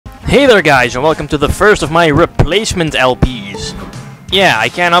Hey there guys, and welcome to the first of my replacement LPs. Yeah, I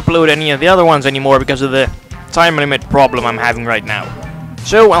can't upload any of the other ones anymore because of the time limit problem I'm having right now.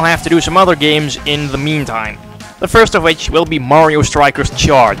 So I'll have to do some other games in the meantime. The first of which will be Mario Strikers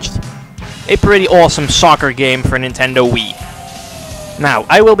Charged. A pretty awesome soccer game for Nintendo Wii. Now,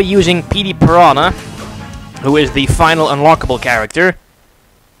 I will be using PD Piranha, who is the final unlockable character.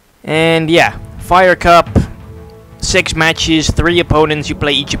 And yeah, Fire Cup, 6 matches, 3 opponents, you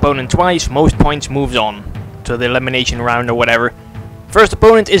play each opponent twice, most points moves on to the elimination round or whatever. First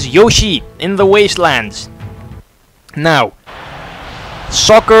opponent is Yoshi in the Wastelands. Now,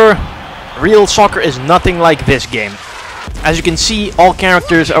 soccer, real soccer is nothing like this game. As you can see, all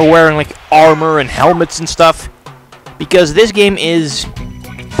characters are wearing like armor and helmets and stuff, because this game is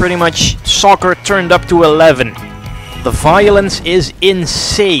pretty much soccer turned up to 11. The violence is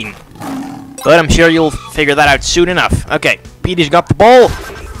insane. But I'm sure you'll figure that out soon enough. Okay, Petey's got the ball.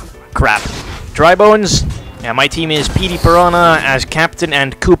 Crap. Dry Bones. Yeah, my team is PD Piranha as captain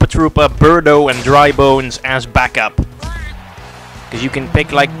and Koopa Troopa, Birdo, and Dry Bones as backup. Because you can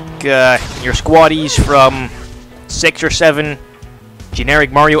pick like your squaddies from 6 or 7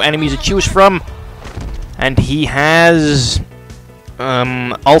 generic Mario enemies to choose from. And he has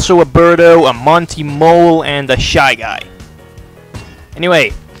also a Birdo, a Monty Mole, and a Shy Guy.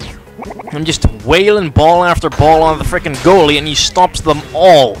 Anyway, I'm just wailing ball after ball on the frickin' goalie, and he stops them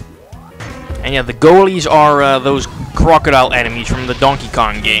all. And yeah, the goalies are those crocodile enemies from the Donkey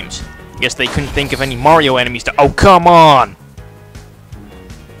Kong games. Guess they couldn't think of any Mario enemies to— oh, come on!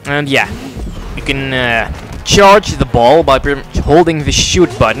 And yeah, you can charge the ball by holding the shoot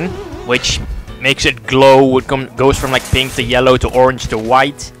button, which makes it glow. It goes from like pink to yellow to orange to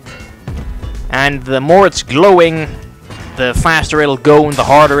white. And the more it's glowing, the faster it'll go and the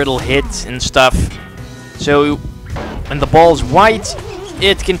harder it'll hit and stuff. So when the ball's white,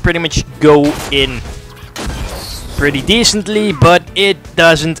 it can pretty much go in pretty decently, but it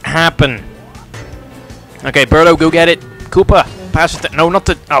doesn't happen. Okay, Birdo, go get it. Koopa, pass it to— no, not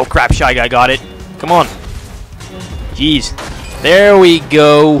to— oh crap, Shy Guy got it. Come on. Jeez. There we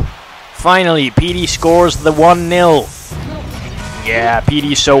go. Finally, PD scores the 1-0. Yeah,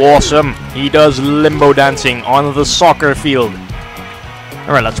 PD's so awesome. He does limbo dancing on the soccer field.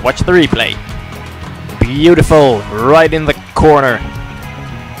 Alright, let's watch the replay. Beautiful. Right in the corner.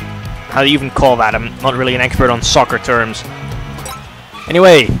 How do you even call that? I'm not really an expert on soccer terms.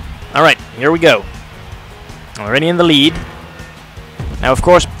 Anyway, alright, here we go. Already in the lead. Now, of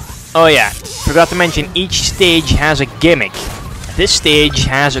course— oh yeah, forgot to mention, each stage has a gimmick. This stage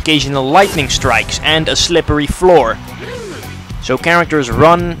has occasional lightning strikes and a slippery floor. So characters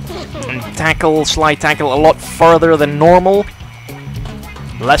run and tackle, slide tackle a lot farther than normal.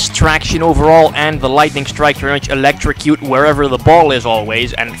 Less traction overall, and the lightning strikes pretty much electrocute wherever the ball is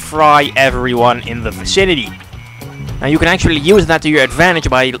always and fry everyone in the vicinity. Now you can actually use that to your advantage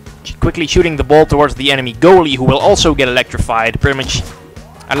by quickly shooting the ball towards the enemy goalie, who will also get electrified, pretty much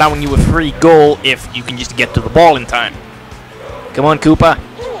allowing you a free goal if you can just get to the ball in time. Come on, Koopa.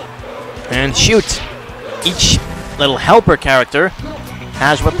 And shoot. Each little helper character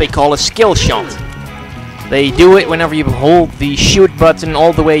has what they call a skill shot. They do it whenever you hold the shoot button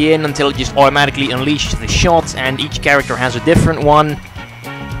all the way in until it just automatically unleashes the shot, and each character has a different one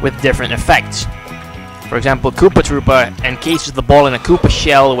with different effects. For example, Koopa Troopa encases the ball in a Koopa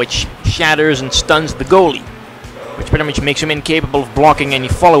shell, which shatters and stuns the goalie, which pretty much makes him incapable of blocking any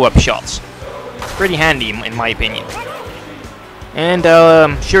follow-up shots. Pretty handy, in my opinion. And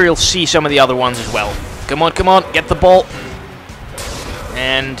I'm sure you'll see some of the other ones as well. Come on, get the ball.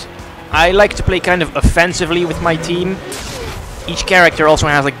 And I like to play kind of offensively with my team. Each character also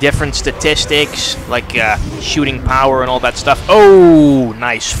has like different statistics, like shooting power and all that stuff. Oh,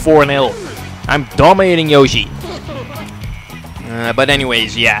 nice, 4-0. I'm dominating Yoshi. But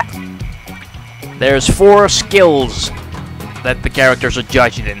anyways, yeah. There's 4 skills that the characters are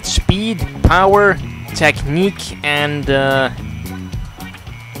judged in: speed, power, technique, and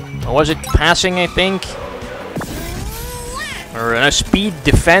what was it? Passing, I think? Or speed,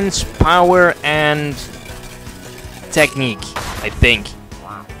 defense, power, and technique, I think.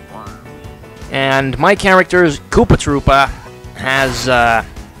 And my character's Koopa Troopa has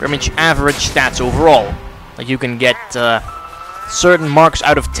pretty much average stats overall. Like you can get certain marks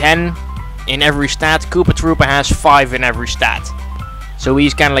out of 10 in every stat. Koopa Troopa has 5 in every stat. So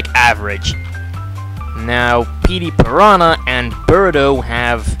he's kind of like average. Now, PD Piranha and Birdo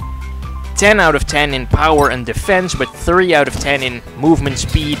have 10 out of 10 in power and defense, but 3 out of 10 in movement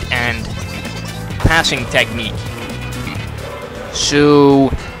speed and passing technique. So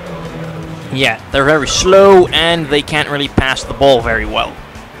yeah, they're very slow and they can't really pass the ball very well.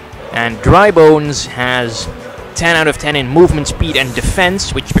 And Drybones has 10 out of 10 in movement speed and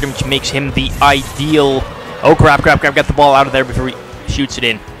defense, which pretty much makes him the ideal... Oh crap, get the ball out of there before he shoots it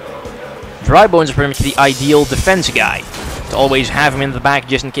in. Drybones is pretty much the ideal defense guy. To always have him in the back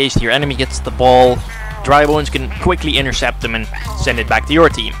just in case your enemy gets the ball. Drybones can quickly intercept them and send it back to your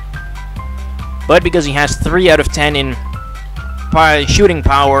team. But because he has 3 out of 10 in shooting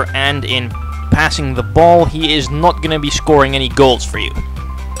power and in passing the ball, he is not going to be scoring any goals for you.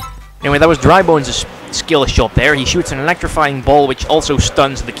 Anyway, that was Drybones' skill shot there. He shoots an electrifying ball which also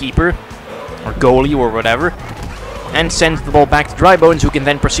stuns the keeper, or goalie, or whatever, and sends the ball back to Drybones, who can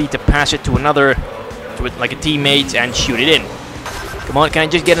then proceed to pass it to another, like a teammate, and shoot it in. Come on, can I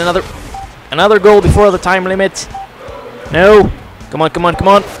just get another goal before the time limit? No? Come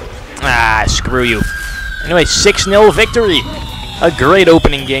on. Ah, screw you. Anyway, 6-0 victory. A great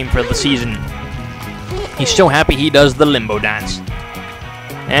opening game for the season. He's so happy he does the limbo dance.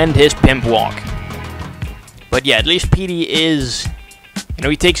 And his pimp walk. But yeah, at least PD is... You know,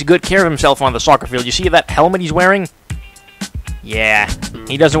 he takes good care of himself on the soccer field. You see that helmet he's wearing? Yeah,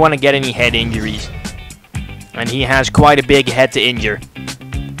 he doesn't want to get any head injuries. And he has quite a big head to injure.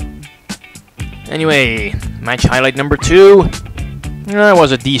 Anyway, match highlight number 2. That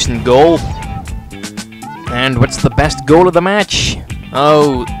was a decent goal. And what's the best goal of the match?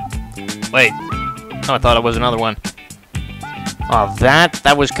 Oh, wait. Oh, I thought it was another one. Oh,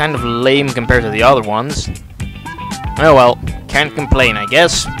 that was kind of lame compared to the other ones. Oh well, can't complain, I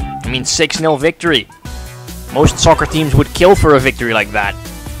guess. I mean, 6-0 victory. Most soccer teams would kill for a victory like that.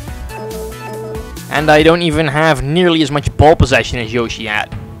 And I don't even have nearly as much ball possession as Yoshi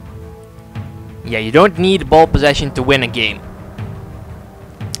had. Yeah, you don't need ball possession to win a game.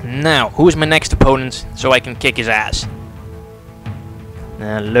 Now, who's my next opponent so I can kick his ass?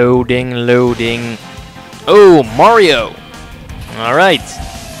 Loading. Oh, Mario! Alright.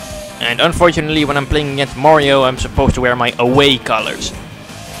 And unfortunately, when I'm playing against Mario, I'm supposed to wear my away colors.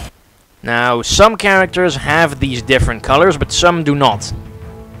 Now, some characters have these different colors, but some do not.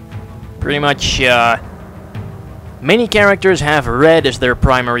 Pretty much, many characters have red as their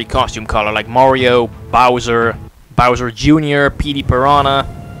primary costume color, like Mario, Bowser, Bowser Jr., Petey Piranha.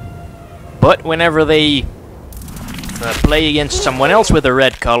 But whenever they play against someone else with a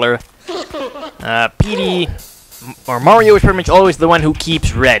red color, Petey or Mario is pretty much always the one who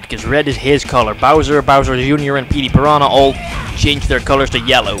keeps red, because red is his color. Bowser, Bowser Jr., and Petey Piranha all change their colors to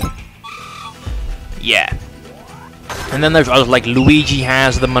yellow. Yeah. And then there's others like Luigi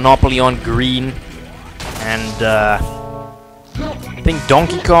has the monopoly on green, and I think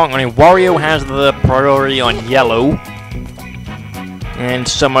Donkey Kong, Wario has the priority on yellow, and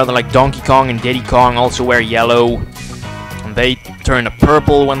some other like Donkey Kong and Diddy Kong also wear yellow, and they turn to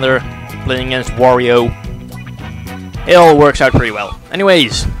purple when they're playing against Wario. It all works out pretty well.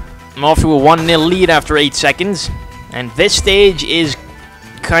 Anyways, I'm off to a 1-0 lead after 8 seconds, and this stage is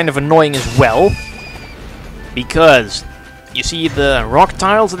kind of annoying as well, because you see the rock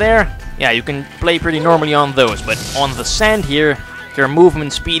tiles there? Yeah, you can play pretty normally on those, but on the sand here, your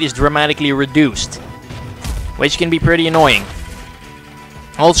movement speed is dramatically reduced, which can be pretty annoying.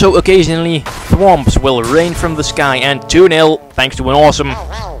 Also, occasionally, thwomps will rain from the sky, and 2-0 thanks to an awesome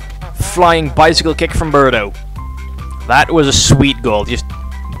flying bicycle kick from Birdo. That was a sweet goal. Just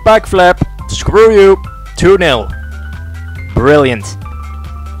backflip. Screw you. 2-0. Brilliant.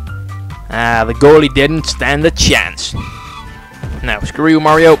 The goalie didn't stand a chance. Now, screw you,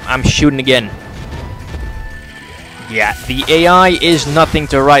 Mario. I'm shooting again. Yeah, the AI is nothing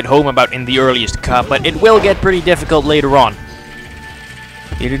to write home about in the earliest cup, but it will get pretty difficult later on.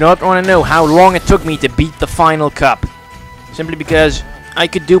 You do not want to know how long it took me to beat the final cup. Simply because I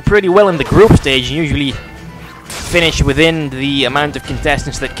could do pretty well in the group stage and usually finish within the amount of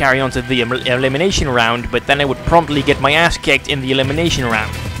contestants that carry on to the elimination round, but then I would promptly get my ass kicked in the elimination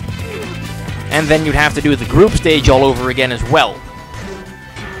round. And then you'd have to do the group stage all over again as well.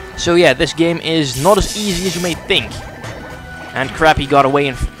 So yeah, this game is not as easy as you may think. And crap, he got away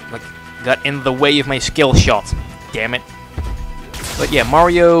and got in the way of my skill shot. Damn it. But yeah,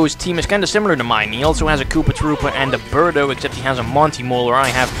 Mario's team is kind of similar to mine. He also has a Koopa Troopa and a Birdo, except he has a Monty Mole where I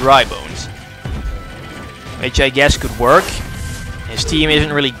have Drybones. Which I guess could work. His team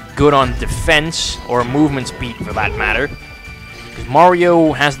isn't really good on defense, or movement speed for that matter. Because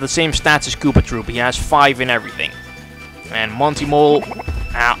Mario has the same stats as Koopa Troopa, he has 5 in everything. And Monty Mole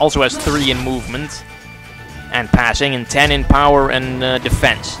also has 3 in movement, and passing, and 10 in power and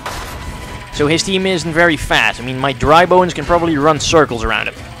defense. So his team isn't very fast. I mean, my Drybones can probably run circles around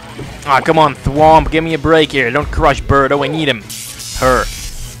him. Ah, come on, Thwomp, give me a break here. Don't crush Birdo, I need him. Her.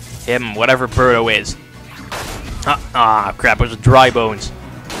 Him, whatever Birdo is. Ah, crap, it was Drybones.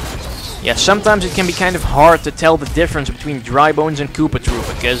 Yeah, sometimes it can be kind of hard to tell the difference between Dry Bones and Koopa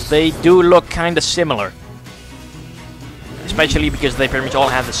Troopa, because they do look kind of similar. Especially because they pretty much all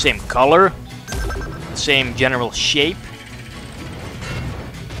have the same color, the same general shape.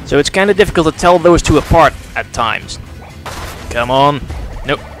 So it's kind of difficult to tell those two apart at times. Come on.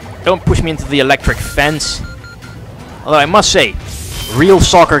 Nope. Don't push me into the electric fence. Although I must say, real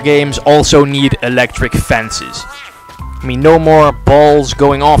soccer games also need electric fences. I mean, no more balls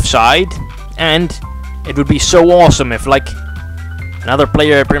going offside, and it would be so awesome if, like, another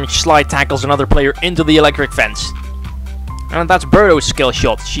player pretty much slide tackles another player into the electric fence. And that's Birdo's skill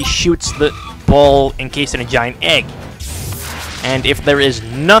shot. She shoots the ball encased in a giant egg. And if there is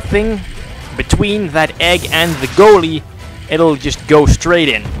nothing between that egg and the goalie, it'll just go straight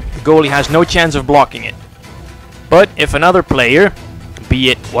in. The goalie has no chance of blocking it. But if another player, be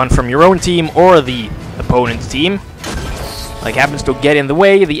it one from your own team or the opponent's team, like happens to get in the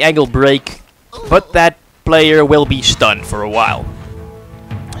way, the egg will break, but that player will be stunned for a while.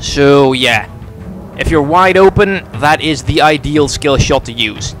 So yeah, if you're wide open, that is the ideal skill shot to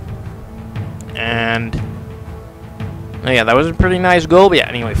use. And oh yeah, that was a pretty nice goal. But yeah,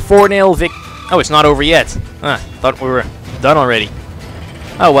 anyway, 4-0 Vic. Oh, it's not over yet. Thought we were done already.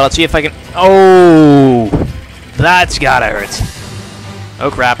 Oh well, let's see if I can. Oh, that's gotta hurt. Oh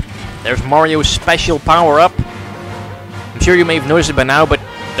crap! There's Mario's special power-up. I'm sure you may have noticed it by now, but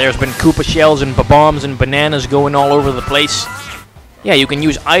there's been Koopa shells and bombs and bananas going all over the place. Yeah, you can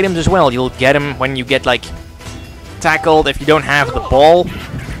use items as well. You'll get them when you get, like, tackled if you don't have the ball.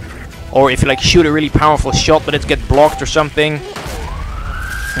 Or if you, like, shoot a really powerful shot but it gets blocked or something.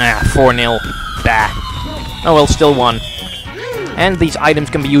 4-0. Bah. Oh well, still won. And these items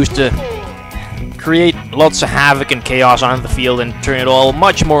can be used to create lots of havoc and chaos on the field and turn it all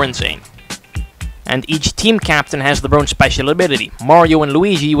much more insane. And each team captain has their own special ability. Mario and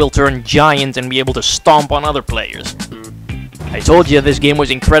Luigi will turn giant and be able to stomp on other players. I told you this game was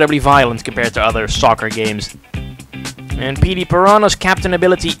incredibly violent compared to other soccer games. And PD Piranha's captain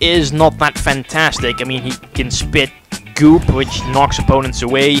ability is not that fantastic. I mean, he can spit goop, which knocks opponents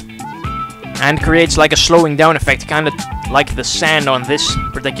away, and creates like a slowing down effect, kind of like the sand on this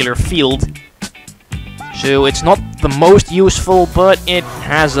particular field. So it's not the most useful, but it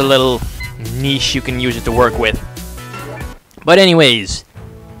has a little niche you can use it to work with. But anyways,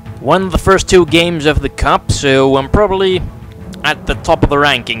 won the first 2 games of the cup, so I'm probably at the top of the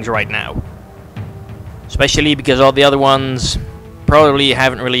rankings right now. Especially because all the other ones probably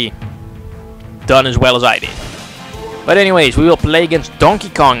haven't really done as well as I did. But anyways, we will play against Donkey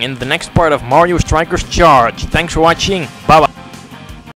Kong in the next part of Mario Strikers Charge. Thanks for watching. Bye bye.